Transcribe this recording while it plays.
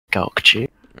Got you.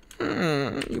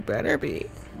 You better be.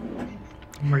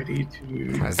 I'm ready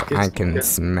to. Because get I can started.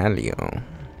 smell you.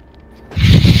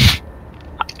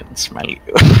 I can smell you.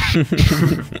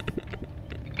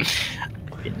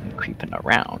 Been creeping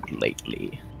around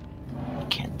lately.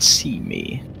 Can't see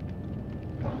me.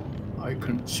 I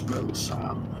can smell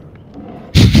Sam.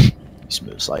 He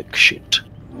smells like shit.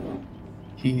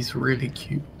 He's really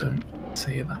cute. Don't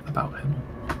say that about him.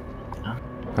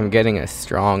 I'm getting a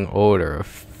strong odor of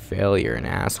failure and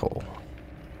asshole.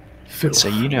 Phil. So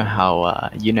you know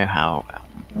how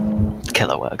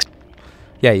killer works.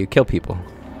 Yeah, you kill people.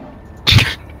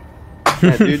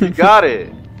 Yeah, dude, you got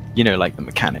it. You know, like the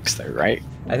mechanics, though, right?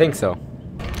 I think so.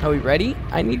 Are we ready?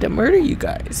 I need to murder you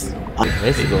guys.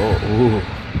 Let's go. Ooh.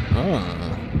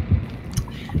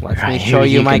 Let me Right, show who are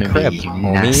you my gonna crib, be, you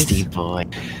nasty homies.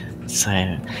 boy. So,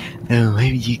 who are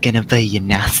you gonna be, you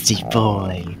nasty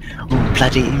boy? Oh,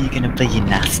 bloody, who are you gonna be, you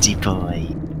nasty boy?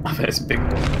 Oh, there's big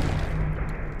boy.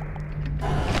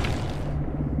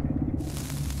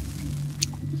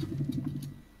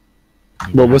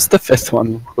 What was the fifth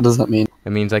one? What does that mean? It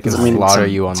means I can Does it mean slaughter some-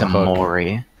 you on It's the a hook.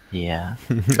 Mori. Yeah.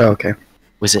 Oh, okay.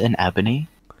 Was it an ebony?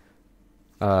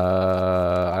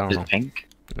 I don't Was know. it pink?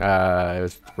 It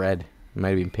was red. It might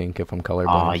have been pink if I'm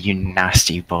colorblind. Oh, you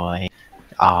nasty boy.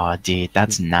 Oh, dude,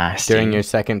 that's nasty. During your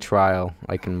second trial,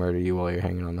 I can murder you while you're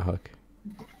hanging on the hook.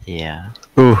 Yeah.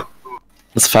 Ooh,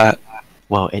 that's fat.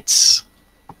 Well, it's...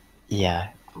 Yeah.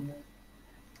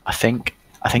 I think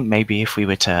maybe if we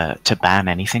were to ban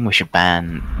anything, we should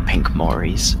ban pink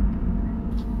Moris.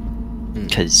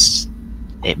 Because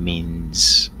it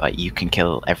means, like, you can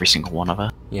kill every single one of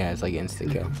her. Yeah, it's like insta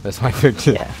kill. That's my third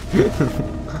tip.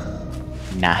 Yeah.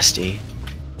 Nasty.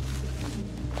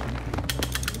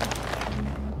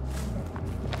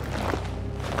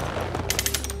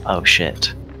 Oh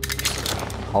shit.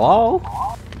 Hello?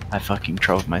 I fucking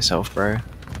trolled myself, bro.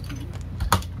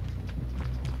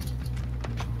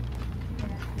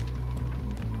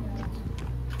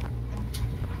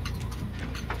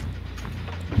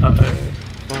 Uh-oh.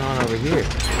 What's going on over here?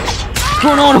 What's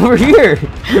going on over here?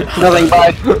 Nothing,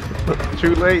 bye.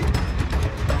 Too late.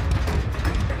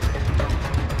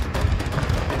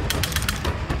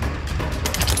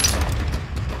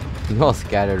 You all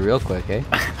scattered real quick, eh?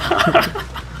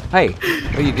 Hey,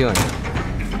 what are you doing?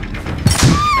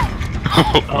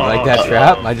 You like that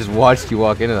trap? I just watched you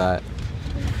walk into that.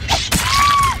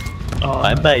 Oh,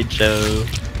 Bye bye, Joe.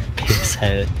 Piss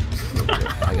head.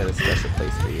 I got a special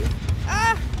place for you.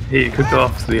 Here, you could go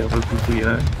after the other people, you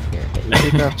know. Here.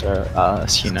 Look after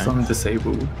us, you know. Some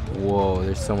disabled. Whoa,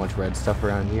 there's so much red stuff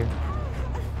around here.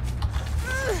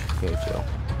 Okay, Joe.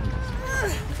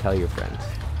 Tell your friends.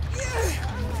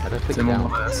 How do I put you Someone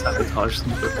down? want to sabotage some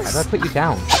How do I books. put you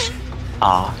down?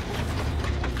 Ah.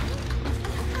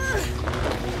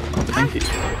 Oh, thank you.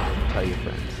 Tell your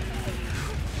friends.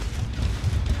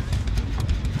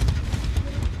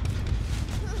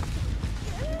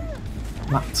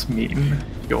 That's mean.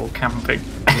 You're camping.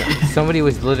 Somebody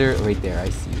was literally right there. I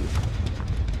see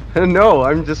you. No,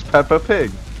 I'm just Peppa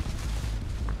Pig.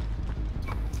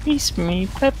 It's me,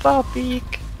 Peppa Pig.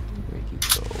 Where'd you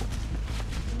go?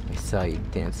 I saw you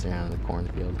dancing around the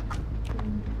cornfield.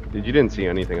 Dude, you didn't see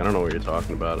anything. I don't know what you're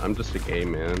talking about. I'm just a gay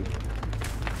man.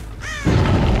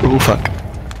 Ooh, fuck.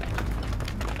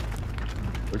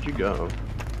 Where'd you go?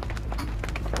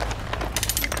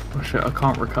 Oh shit, I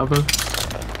can't recover.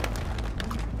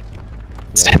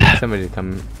 Yeah, I need somebody to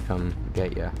come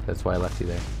get you. That's why I left you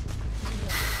there.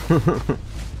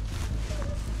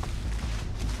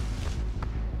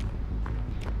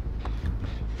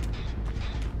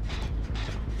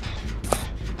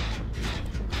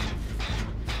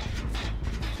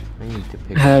 I need to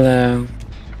pick. Hello.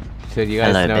 So do you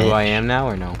guys Hello, know who I bitch. am now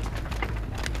or no?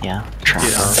 Yeah, Trapper.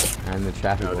 Yeah. I'm the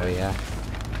traffic No, boy, dude. yeah.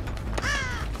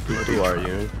 Who are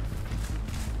you?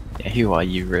 Yeah, who are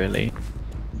you really?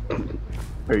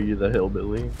 Are you the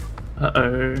hillbilly?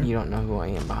 Uh-oh. You don't know who I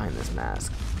am behind this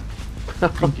mask.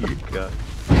 Oh my god.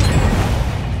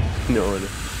 No,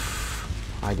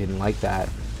 I didn't like that.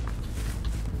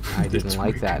 I It's didn't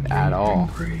like that making at me all.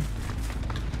 angry.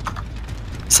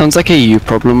 Sounds like a you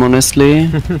problem, honestly.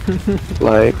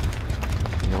 Like,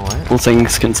 You know what? all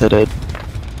things considered.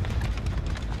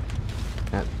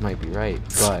 That might be right,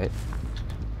 but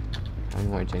I'm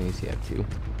more Jenny's yet too.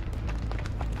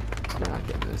 You're not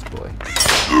getting this boy.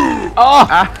 Oh!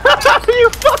 you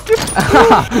fucking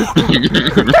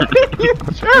you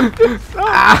trapped yourself.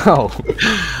 Ow!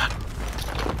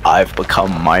 I've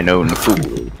become mine own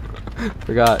fool. I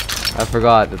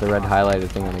forgot that the red highlighted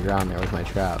thing on the ground there was my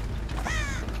trap.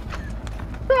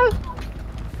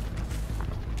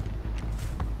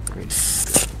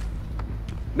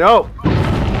 No!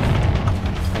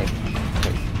 Hey,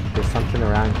 there's something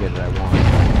around here that I want.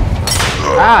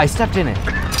 Ah, I stepped in it.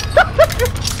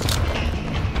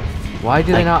 Why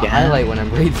do they not Again? highlight when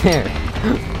I'm right there?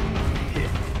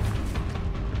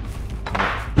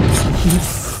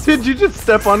 Did you just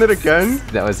step on it again?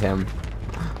 That was him.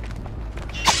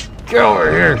 Get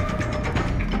over here!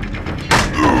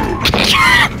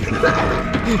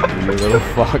 You little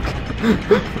fuck.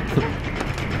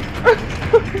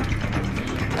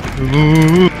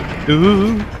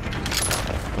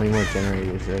 How many more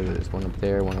generators there? There's one up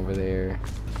there, one over there.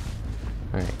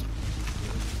 Alright.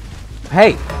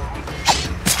 Hey!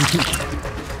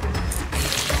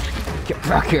 Get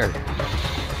back here!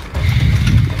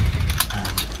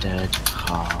 Dead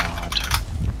hard.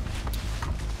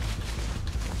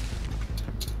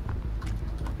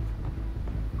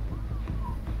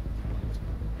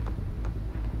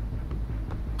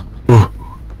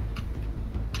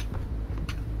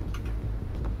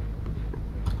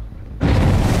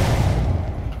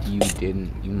 You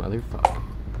didn't, you motherfucker.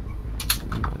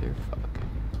 You motherfucker.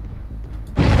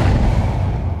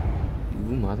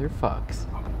 You motherfucks.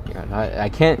 Yeah, I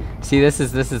can't see. This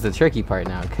is the tricky part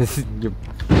now, because you're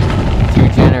two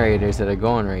generators that are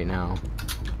going right now.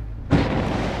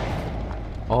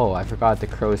 Oh, I forgot the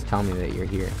crows tell me that you're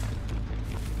here.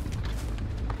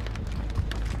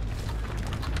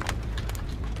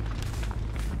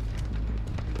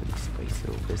 Pretty spicy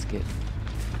little biscuit.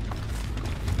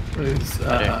 Those,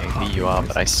 I don't know who you are,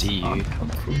 but I see you.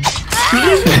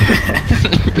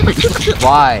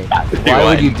 Why? Why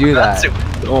would you do that?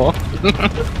 No.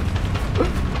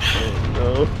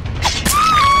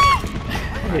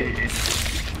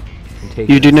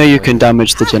 You do know you can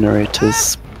damage the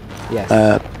generators. Yes.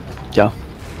 Yeah.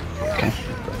 Okay.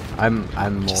 I'm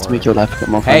more. Just to make your life a bit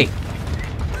more fun. Hey!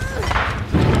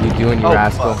 What are you doing, you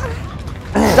rascal?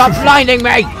 Stop blinding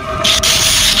me!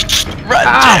 Run!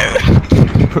 Ah!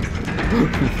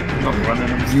 Not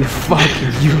running. You fuck!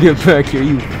 You get back here,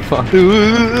 you fuck!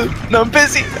 No, I'm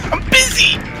busy! I'm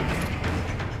busy!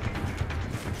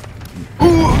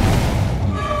 Ooh.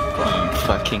 You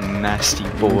fucking nasty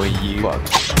boy, you. Fuck.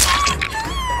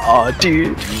 Oh,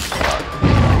 dude. Get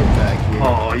back here.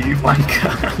 Oh, you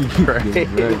wanker. Get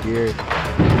back here.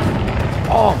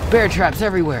 Oh, bear traps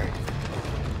everywhere!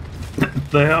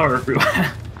 They are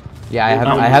everywhere. Yeah,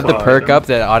 I have the perk up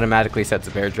that automatically sets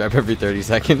a bear trap every 30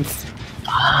 seconds.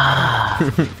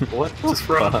 What? Just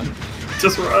run.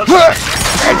 Just run.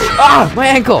 Ah! My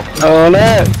ankle! Oh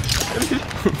no!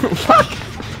 Fuck!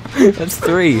 That's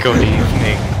 3. Good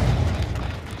evening.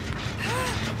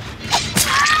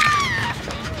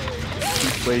 You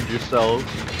played yourself.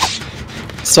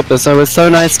 Stop this! I was so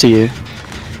nice to you.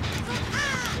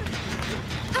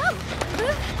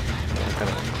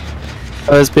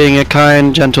 I was being a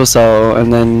kind, gentle soul,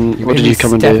 and then what did you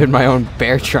come and step do? in my own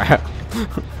bear trap.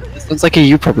 Sounds like a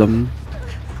you problem.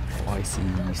 Oh, I see.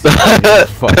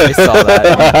 Fuck, I saw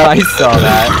that. I saw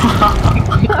that.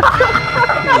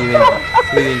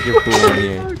 you think you're fooling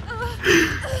here?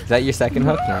 Is that your second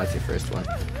hook? No, that's your first one.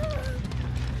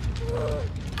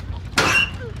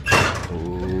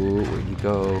 Oh, where'd you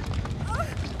go?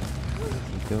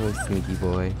 Where'd you go, sneaky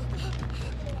boy?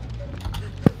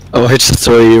 Oh, I just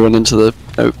saw you run into the.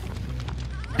 Oh.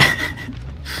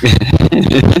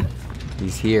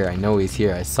 He's here. I know he's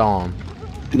here. I saw him.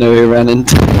 No, he ran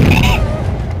into.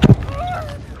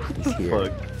 He's here.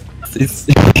 Fuck. He's-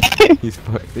 He's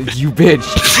you bitch.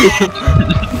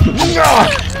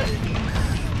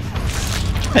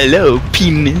 Hello,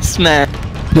 penis man.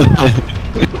 Oh,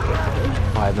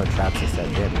 I have no traps to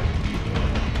set, damn it.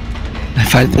 I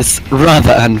find this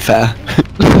rather unfair.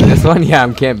 This one, yeah,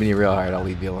 I'm camping you real hard. I'll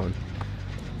leave you alone.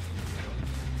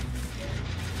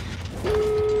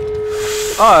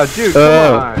 Oh, dude, come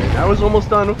Oh. on. I was almost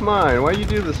done with mine. Why you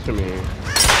do this to me?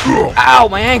 Ow,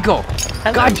 my ankle!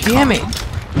 God damn it!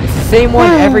 It's the same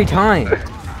one every time.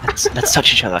 Let's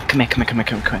touch each other. Come here, come here, come here,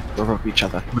 come here, come here. We'll rub each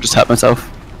other. I'll just hurt myself.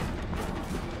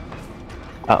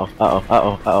 Uh-oh, uh-oh,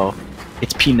 uh-oh, uh-oh.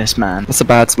 It's penis man. That's a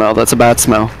bad smell. That's a bad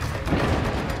smell.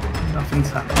 Nothing's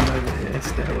happening over here.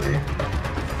 Stay away.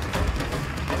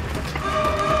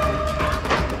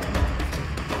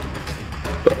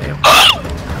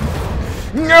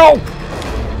 No!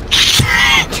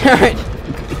 Damn it!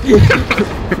 You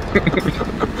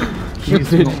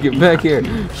bitch, get back here.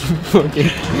 You fucking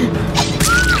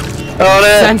Oh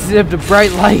no! sensitive to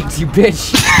bright lights, you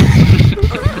bitch.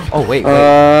 Oh, wait, wait.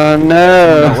 Oh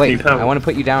No, no! wait. Need help. I want to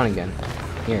put you down again.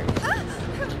 Here.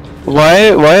 Why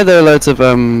are there loads of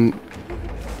It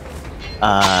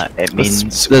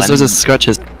means there's when,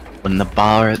 scratches. when the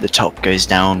bar at the top goes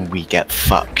down, we get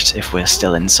fucked if we're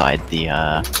still inside the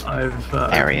I've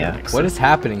area. What is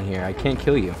happening here? I can't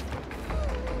kill you.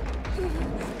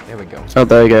 There we go. Oh,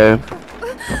 there you go.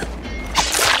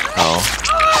 Oh,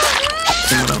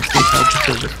 Someone else needs help,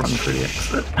 so just run through the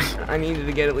exit. I needed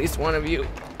to get at least one of you.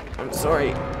 I'm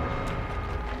sorry.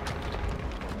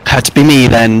 Had to be me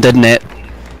then, didn't it?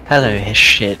 hello, his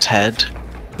shithead.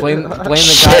 Blame the guy.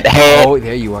 Shithead. Oh,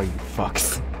 there you are, you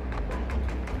fucks.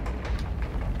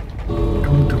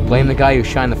 Blame the guy who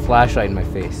shined the flashlight in my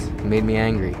face. He made me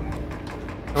angry.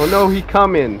 Oh no, he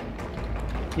coming.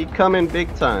 He coming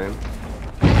big time.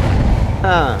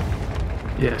 Huh.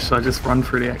 Yeah, should I just run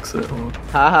through the exit or?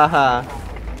 Ha ha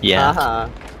ha. Yeah. Ha ha.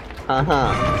 Ha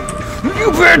ha.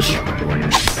 You bitch!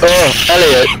 Oh,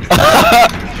 Elliot.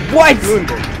 What?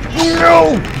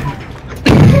 No!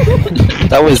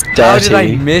 That was dirty. How did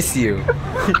I miss you?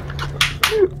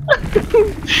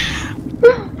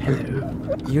 Hello.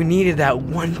 You needed that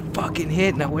one fucking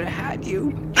hit and I would have had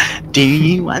you. Do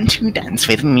you want to dance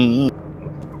with me?